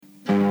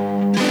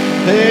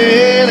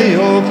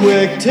Paleo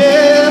quick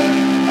tip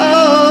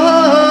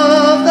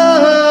of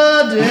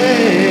the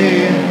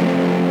day.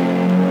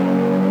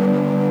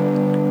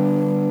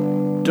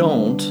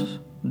 Don't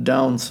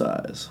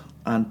downsize.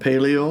 On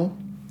Paleo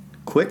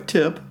quick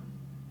tip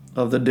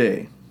of the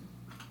day.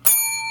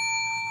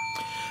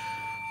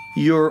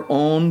 Your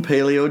own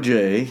Paleo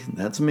J,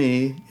 that's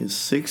me, is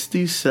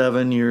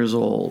 67 years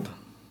old.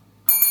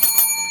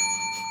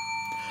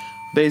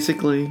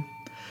 Basically,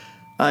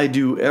 I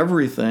do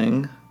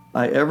everything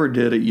I ever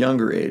did at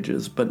younger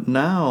ages, but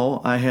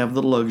now I have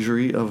the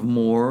luxury of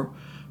more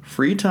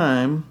free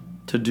time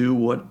to do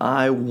what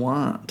I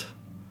want.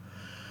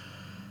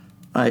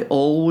 I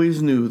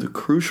always knew the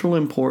crucial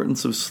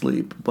importance of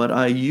sleep, but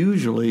I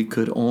usually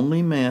could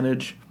only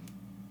manage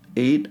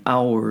 8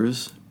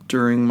 hours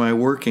during my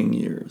working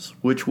years,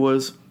 which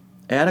was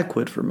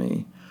adequate for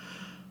me.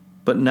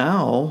 But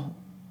now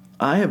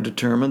I have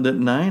determined that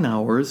 9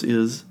 hours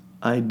is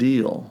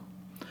ideal.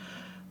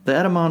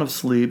 That amount of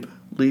sleep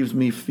leaves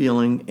me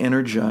feeling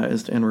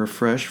energized and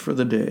refreshed for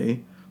the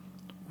day,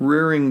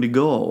 rearing to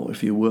go,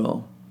 if you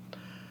will.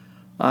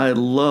 I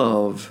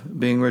love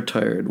being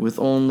retired with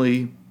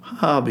only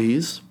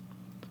hobbies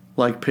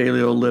like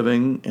paleo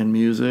living and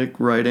music,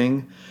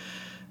 writing,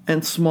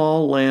 and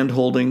small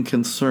land-holding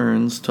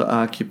concerns to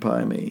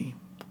occupy me.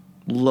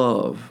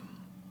 Love.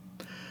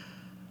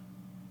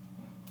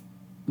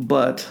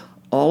 But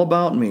all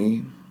about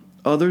me,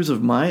 others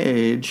of my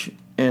age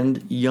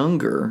and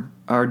younger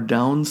are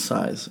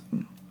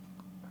downsizing.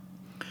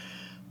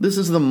 This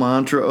is the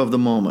mantra of the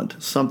moment,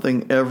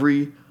 something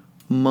every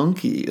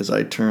monkey, as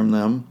I term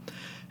them,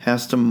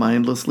 has to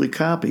mindlessly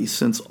copy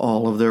since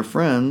all of their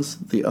friends,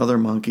 the other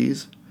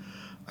monkeys,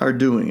 are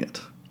doing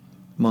it.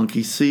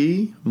 Monkey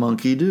see,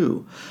 monkey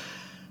do.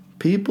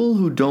 People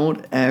who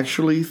don't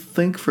actually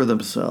think for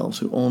themselves,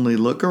 who only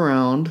look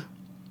around,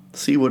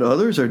 see what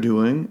others are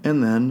doing,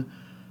 and then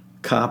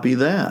copy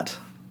that.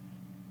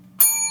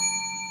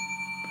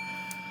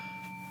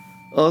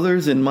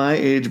 Others in my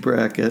age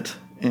bracket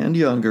and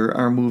younger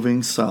are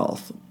moving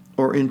south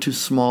or into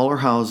smaller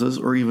houses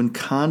or even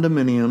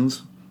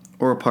condominiums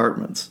or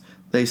apartments.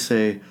 They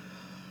say,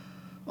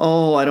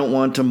 "Oh, I don't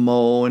want to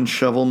mow and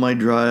shovel my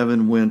drive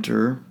in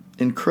winter."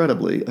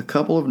 Incredibly, a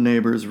couple of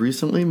neighbors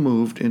recently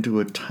moved into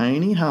a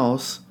tiny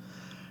house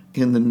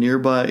in the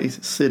nearby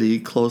city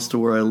close to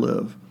where I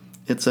live.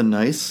 It's a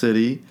nice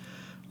city,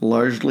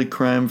 largely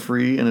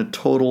crime-free and a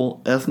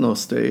total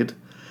ethno-state,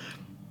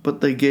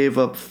 but they gave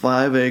up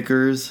 5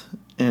 acres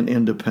and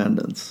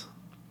independence.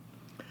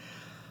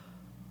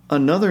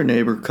 Another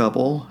neighbor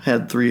couple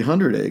had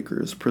 300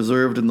 acres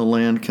preserved in the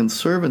Land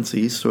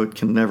Conservancy so it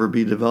can never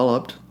be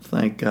developed.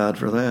 Thank God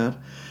for that.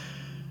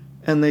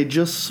 And they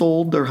just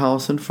sold their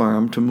house and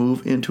farm to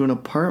move into an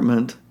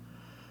apartment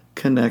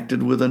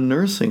connected with a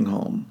nursing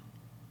home.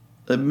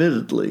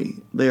 Admittedly,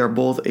 they are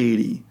both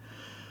 80.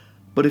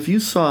 But if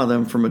you saw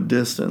them from a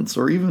distance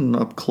or even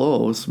up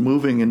close,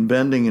 moving and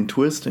bending and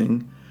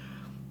twisting,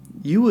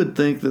 you would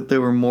think that they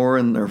were more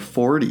in their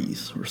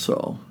 40s or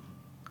so.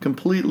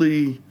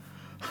 Completely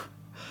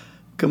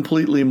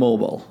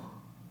mobile.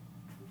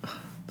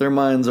 Their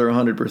minds are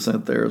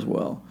 100% there as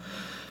well.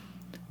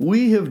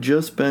 We have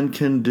just been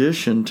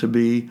conditioned to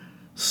be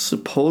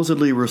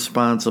supposedly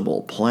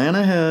responsible, plan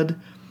ahead,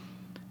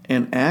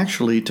 and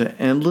actually to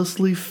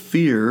endlessly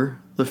fear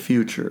the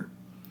future.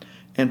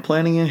 And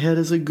planning ahead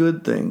is a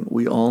good thing.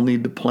 We all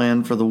need to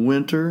plan for the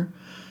winter,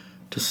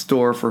 to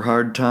store for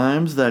hard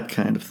times, that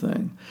kind of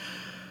thing.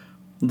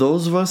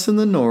 Those of us in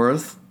the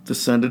North,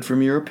 descended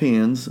from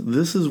Europeans,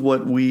 this is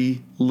what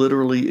we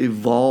literally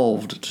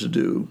evolved to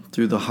do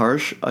through the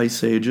harsh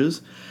ice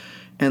ages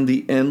and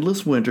the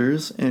endless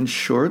winters and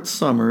short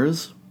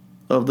summers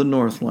of the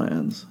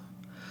Northlands.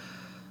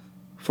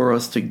 For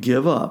us to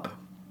give up,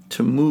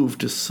 to move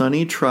to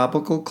sunny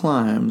tropical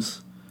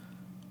climates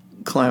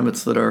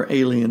that are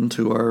alien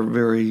to our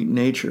very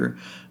nature,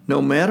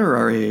 no matter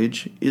our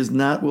age, is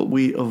not what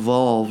we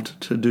evolved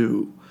to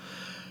do.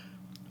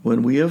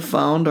 When we have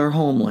found our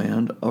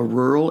homeland, a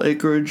rural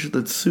acreage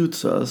that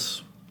suits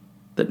us,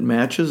 that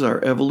matches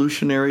our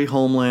evolutionary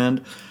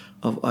homeland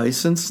of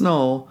ice and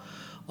snow,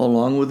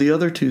 along with the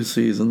other 2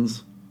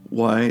 seasons,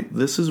 why,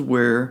 this is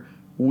where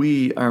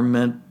we are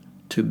meant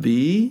to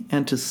be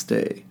and to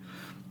stay.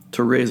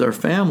 To raise our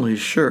families,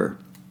 sure,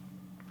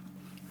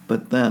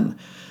 but then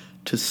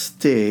to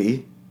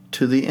stay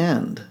to the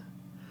end.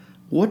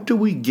 What do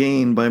we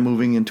gain by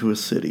moving into a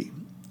city,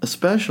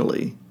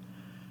 especially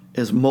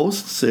as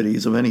most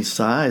cities of any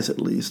size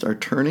at least are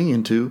turning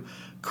into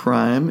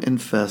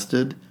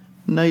crime-infested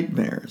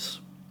nightmares?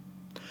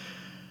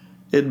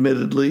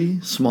 Admittedly,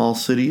 small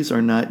cities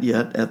are not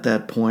yet at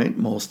that point,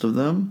 most of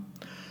them,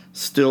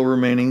 still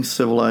remaining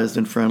civilized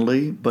and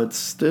friendly, but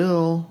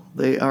still,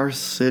 they are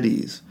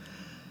cities.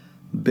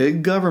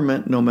 Big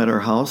government, no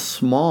matter how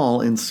small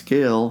in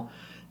scale,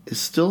 is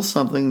still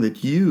something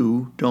that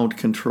you don't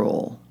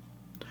control.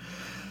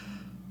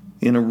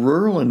 In a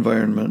rural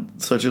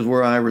environment, such as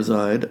where I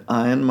reside,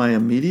 I and my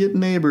immediate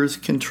neighbors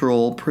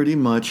control pretty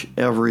much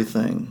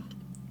everything.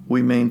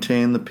 We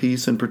maintain the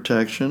peace and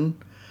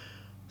protection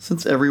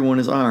since everyone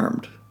is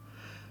armed.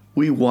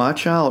 We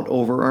watch out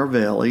over our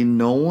valley.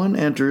 No one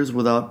enters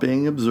without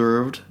being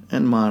observed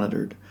and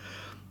monitored.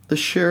 The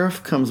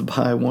sheriff comes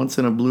by once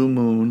in a blue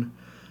moon.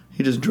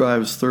 He just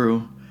drives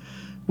through.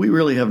 We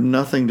really have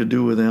nothing to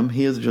do with him.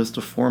 He is just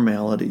a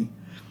formality.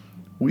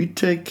 We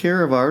take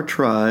care of our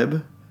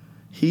tribe.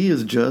 He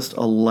is just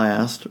a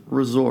last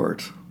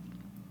resort,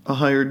 a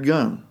hired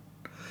gun.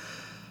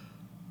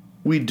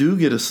 We do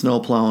get a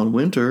snowplow in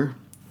winter,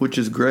 which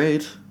is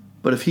great,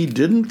 but if he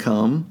didn't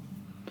come,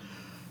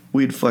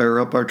 we'd fire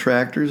up our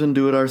tractors and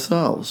do it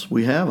ourselves.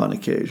 We have on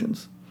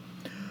occasions.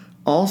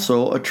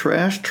 Also, a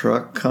trash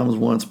truck comes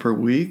once per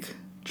week,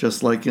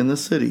 just like in the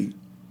city.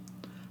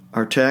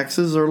 Our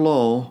taxes are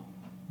low,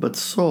 but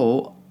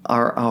so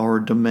are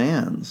our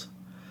demands.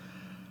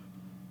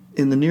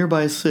 In the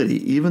nearby city,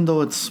 even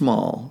though it's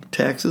small,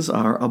 taxes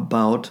are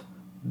about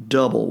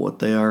double what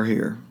they are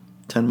here,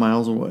 10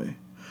 miles away.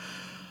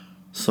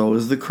 So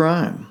is the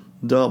crime,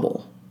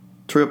 double,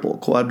 triple,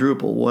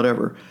 quadruple,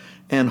 whatever,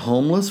 and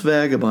homeless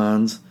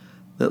vagabonds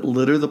that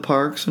litter the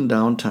parks and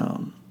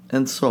downtown.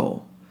 And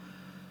so,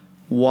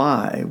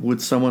 why would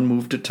someone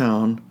move to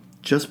town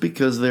just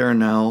because they are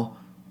now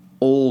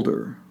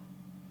older?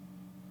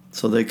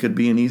 So they could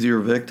be an easier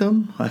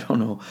victim? I don't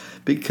know.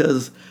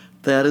 Because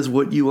that is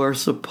what you are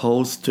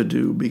supposed to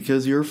do.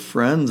 Because your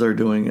friends are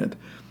doing it.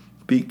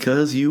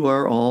 Because you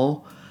are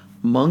all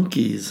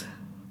monkeys.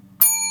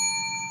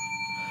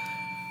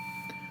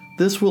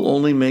 This will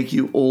only make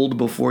you old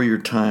before your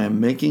time,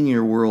 making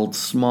your world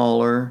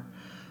smaller,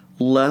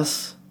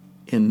 less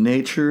in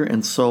nature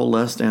and so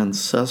less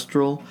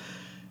ancestral,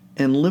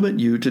 and limit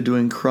you to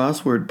doing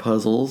crossword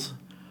puzzles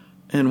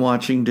and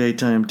watching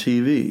daytime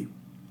TV.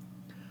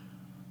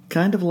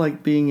 Kind of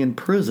like being in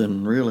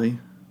prison, really.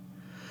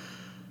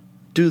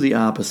 Do the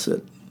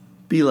opposite.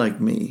 Be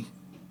like me.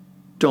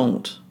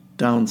 Don't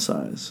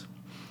downsize.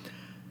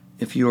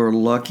 If you are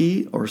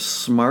lucky or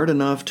smart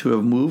enough to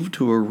have moved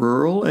to a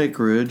rural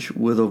acreage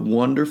with a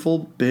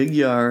wonderful big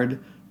yard,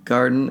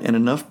 garden, and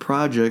enough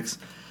projects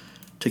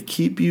to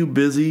keep you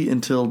busy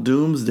until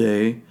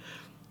doomsday,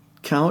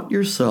 count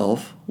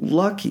yourself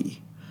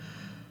lucky.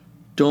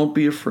 Don't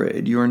be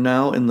afraid. You are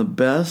now in the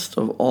best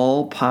of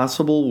all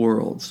possible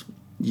worlds.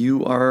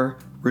 You are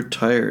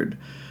retired.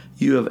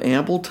 You have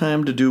ample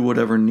time to do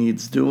whatever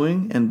needs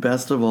doing, and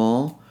best of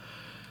all,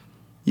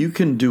 you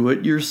can do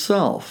it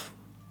yourself.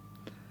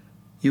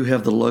 You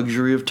have the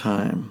luxury of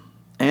time,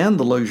 and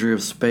the luxury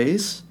of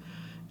space,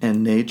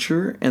 and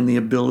nature, and the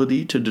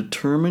ability to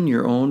determine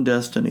your own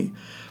destiny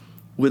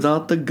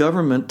without the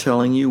government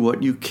telling you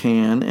what you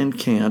can and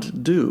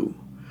can't do.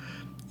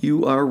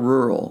 You are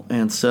rural,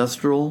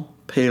 ancestral,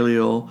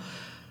 paleo,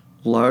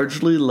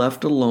 largely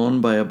left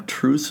alone by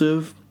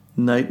obtrusive,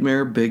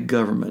 nightmare big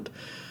government.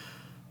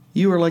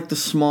 You are like the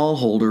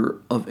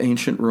smallholder of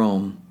ancient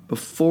Rome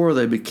before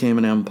they became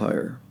an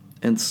empire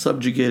and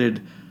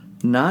subjugated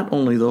not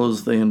only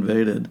those they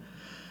invaded,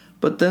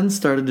 but then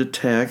started to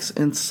tax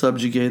and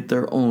subjugate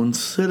their own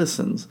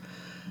citizens,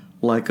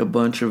 like a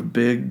bunch of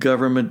big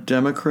government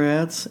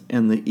Democrats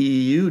and the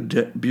EU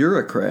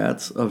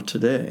bureaucrats of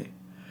today.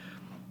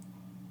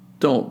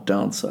 Don't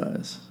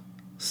downsize.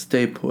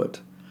 Stay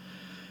put.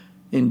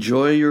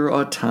 Enjoy your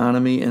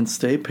autonomy and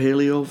stay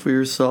paleo for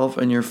yourself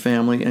and your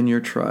family and your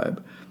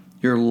tribe.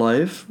 Your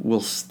life will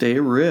stay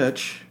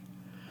rich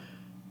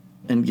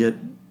and get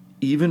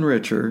even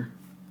richer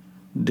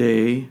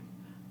day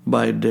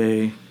by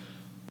day.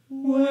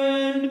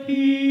 When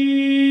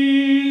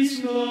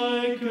peace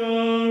like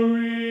a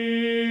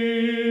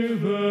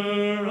river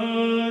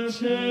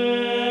attendeth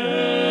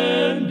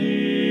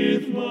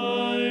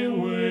my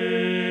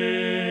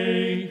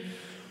way,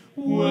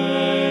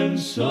 when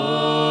sorrows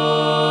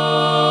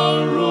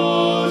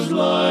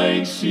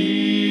like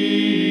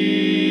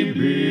sea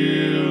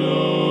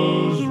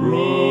billows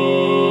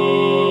roll,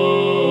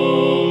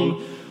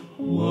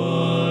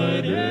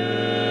 whatever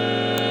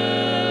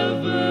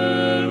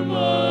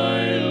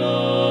my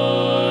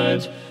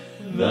lot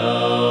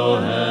thou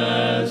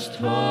hast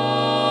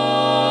taught.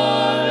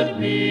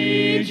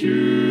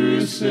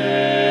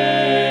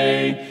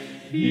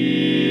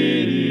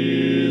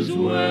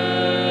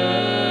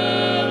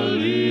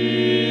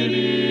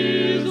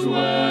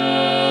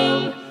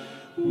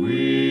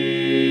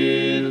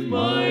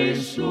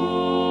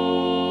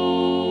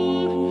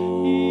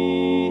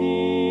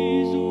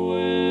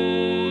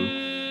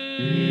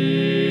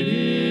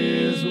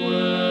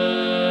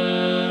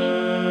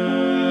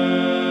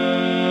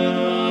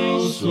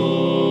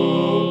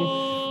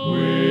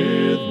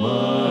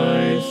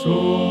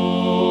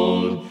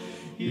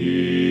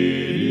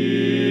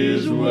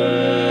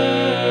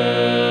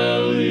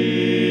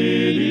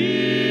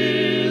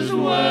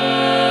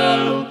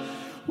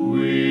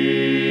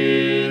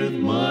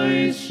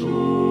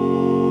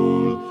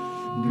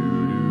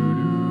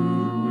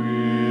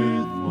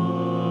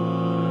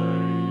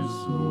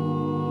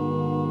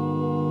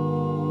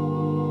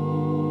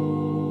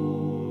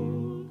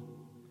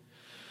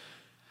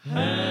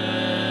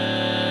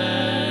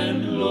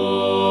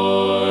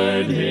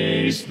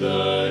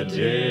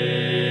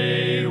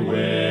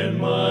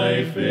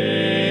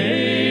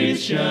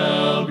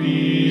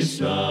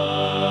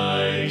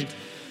 sight.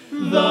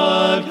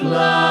 The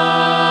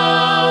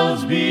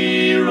clouds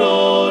be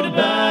rolled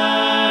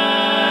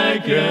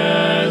back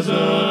as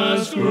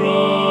a scroll,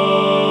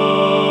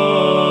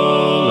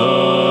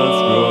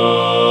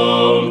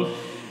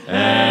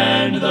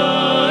 and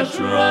the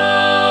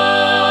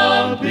trumpet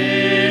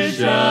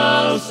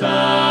shall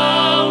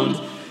sound,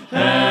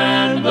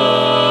 and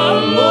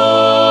the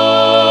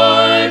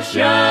Lord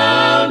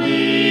shall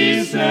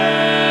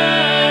descend.